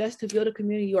literally just to build a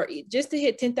community or just to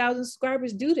hit 10,000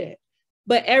 subscribers, do that.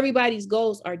 But everybody's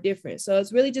goals are different. So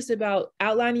it's really just about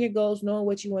outlining your goals, knowing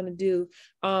what you want to do,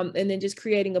 and then just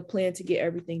creating a plan to get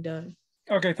everything done.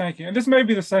 Okay, thank you. And this may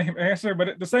be the same answer,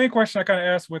 but the same question I kind of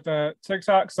asked with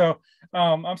TikTok. So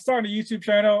I'm starting a YouTube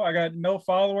channel. I got no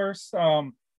followers.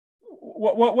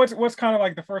 What's kind of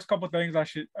like the first couple of things I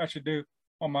should do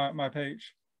on my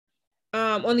page?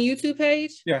 On the YouTube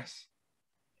page? Yes.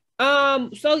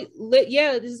 So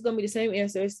yeah, this is gonna be the same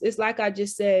answer. It's like I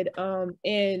just said.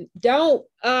 And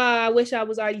I wish I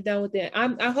was already done with it.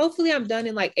 Hopefully I'm done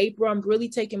in like April. I'm really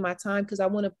taking my time because I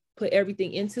want to put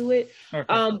everything into it.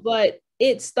 Okay. But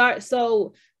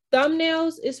so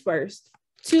thumbnails is first.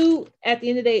 2, at the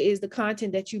end of the day, is the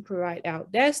content that you provide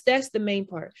out. That's the main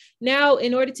part. Now,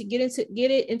 in order to get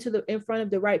it in front of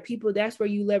the right people, that's where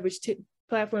you leverage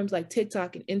platforms like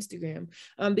TikTok and Instagram,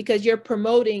 because you're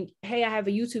promoting, hey, I have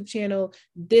a YouTube channel.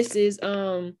 This is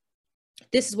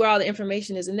where all the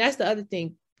information is. And that's the other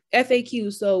thing.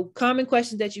 FAQs, so common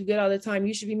questions that you get all the time.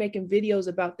 You should be making videos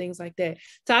about things like that.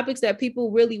 Topics that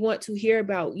people really want to hear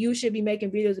about, you should be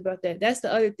making videos about that. That's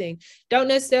the other thing. Don't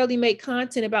necessarily make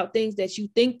content about things that you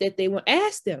think that they want.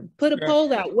 Ask them. Put a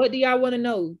poll out. What do y'all want to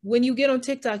know? When you get on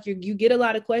TikTok, you get a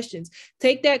lot of questions.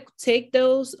 Take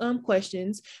those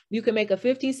questions. You can make a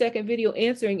 15-second video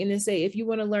answering, and then say, if you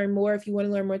want to learn more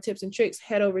tips and tricks,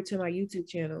 head over to my YouTube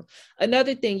channel.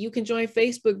 Another thing, you can join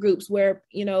Facebook groups where,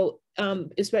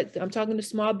 I'm talking to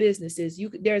small businesses.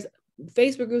 There's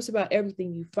Facebook groups about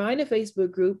everything. You find a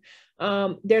Facebook group.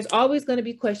 There's always going to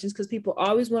be questions because people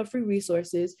always want free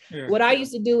resources. Yeah. What I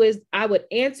used to do is I would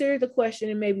answer the question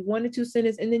in maybe 1 or 2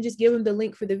 sentences and then just give them the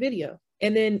link for the video.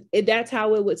 And then that's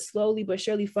how it would slowly but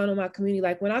surely funnel my community.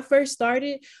 Like when I first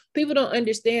started, people don't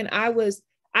understand.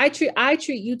 I treat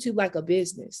YouTube like a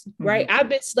business, right? I've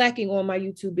been slacking on my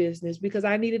YouTube business because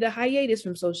I needed a hiatus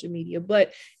from social media.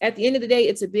 But at the end of the day,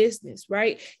 it's a business,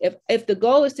 right? If the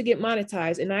goal is to get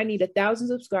monetized and I need 1,000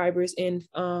 subscribers and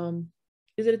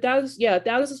is it 1,000? Yeah,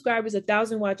 1,000 subscribers,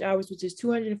 1,000 watch hours, which is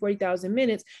 240,000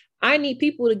 minutes. I need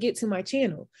people to get to my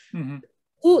channel.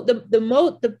 Who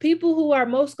the people who are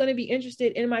most going to be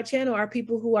interested in my channel are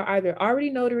people who are either already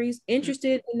notaries,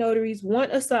 interested in notaries,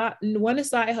 want a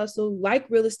side hustle, like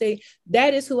real estate.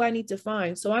 That is who I need to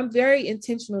find. So I'm very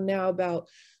intentional now about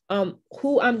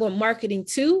who I'm going marketing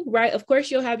to, right? Of course,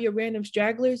 you'll have your random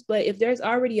stragglers, but if there's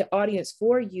already an audience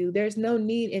for you, there's no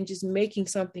need in just making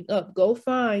something up. Go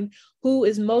find who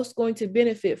is most going to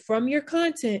benefit from your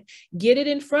content, get it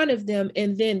in front of them,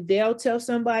 and then they'll tell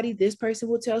somebody, this person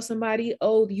will tell somebody,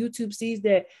 oh, YouTube sees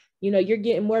that, you know, you're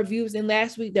getting more views than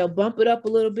last week. They'll bump it up a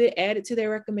little bit, add it to their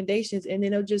recommendations, and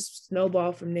then it'll just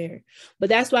snowball from there. But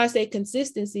that's why I say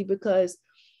consistency, because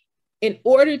in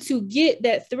order to get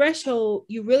that threshold,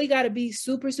 you really got to be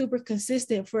super, super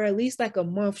consistent for at least like a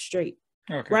month straight.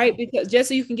 Okay. Right? Because just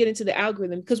so you can get into the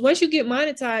algorithm, because once you get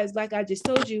monetized, like I just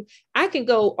told you, I can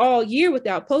go all year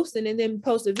without posting and then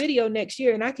post a video next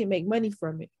year and I can make money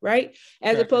from it. Right.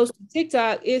 As opposed to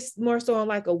TikTok, it's more so on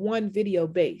like a one video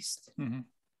based.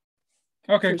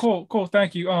 Okay, cool.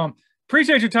 Thank you.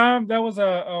 Appreciate your time. That was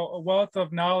a wealth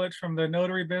of knowledge from the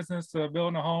notary business to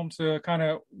building a home to kind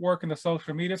of work in the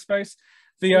social media space.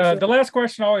 The last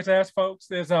question I always ask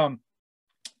folks is,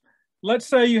 let's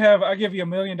say I give you $1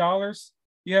 million.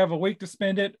 You have a week to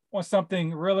spend it on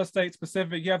something real estate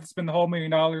specific. You have to spend the whole $1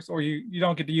 million, or you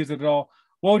don't get to use it at all.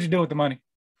 What would you do with the money?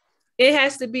 It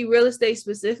has to be real estate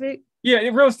specific. Yeah,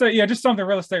 real estate. Yeah, just something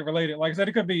real estate related. Like I said,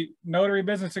 it could be notary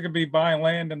business. It could be buying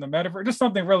land in the metaverse. Just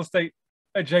something real estate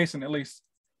adjacent, at least.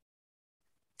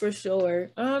 For sure.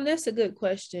 That's a good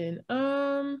question.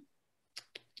 I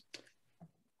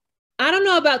don't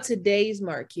know about today's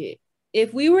market.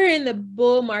 If we were in the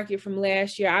bull market from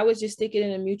last year, I would just stick it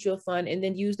in a mutual fund and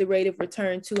then use the rate of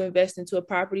return to invest into a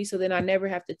property. So then I never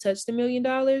have to touch the $1 million.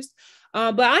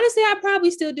 But honestly, I'd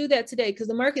probably still do that today because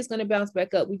the market's going to bounce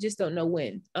back up. We just don't know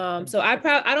when. So I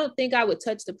don't think I would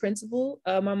touch the principal.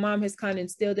 My mom has kind of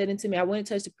instilled that into me. I wouldn't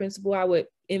touch the principal. I would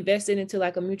invest it into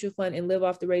like a mutual fund and live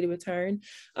off the rate of return.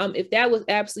 If that was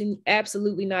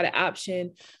absolutely not an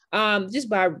option, just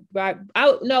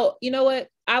you know what?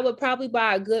 I would probably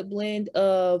buy a good blend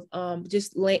of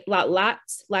just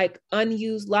lots, like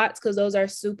unused lots, because those are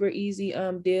super easy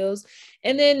deals.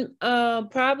 And then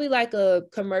probably like a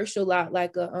commercial lot,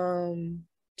 like a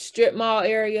strip mall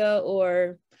area,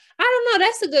 or I don't know.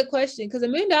 That's a good question because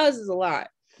 $1 million is a lot.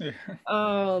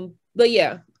 But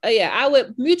yeah, I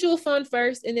would mutual fund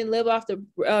first and then live off the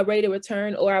rate of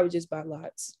return, or I would just buy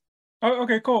lots. Oh,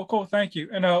 okay, cool. Thank you.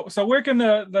 And so where can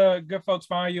the good folks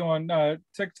find you on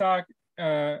TikTok,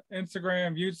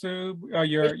 Instagram, YouTube,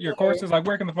 your courses? Like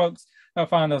where can the folks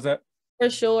find those at? For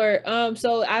sure.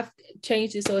 So I've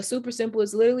changed it. So it's super simple.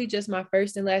 It's literally just my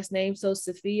first and last name. So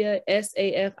Safiya,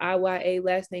 Safiya,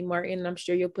 last name Martin. And I'm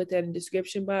sure you'll put that in the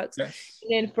description box. Yes.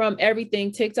 And then from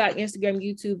everything, TikTok, Instagram,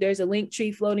 YouTube, there's a link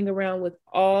tree floating around with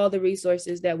all the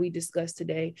resources that we discussed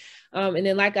today. And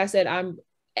then, like I said, I'm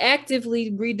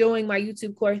actively redoing my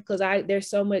YouTube course because there's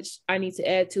so much I need to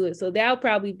add to it. So that'll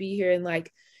probably be here in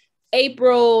like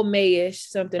April, May-ish,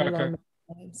 something along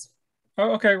those lines.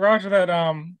 Oh, okay, roger that.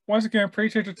 Once again,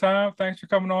 appreciate your time. Thanks for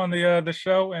coming on the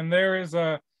show. And there is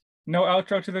no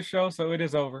outro to the show, so it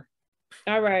is over.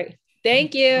 All right.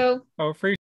 Thank you. Oh,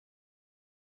 free.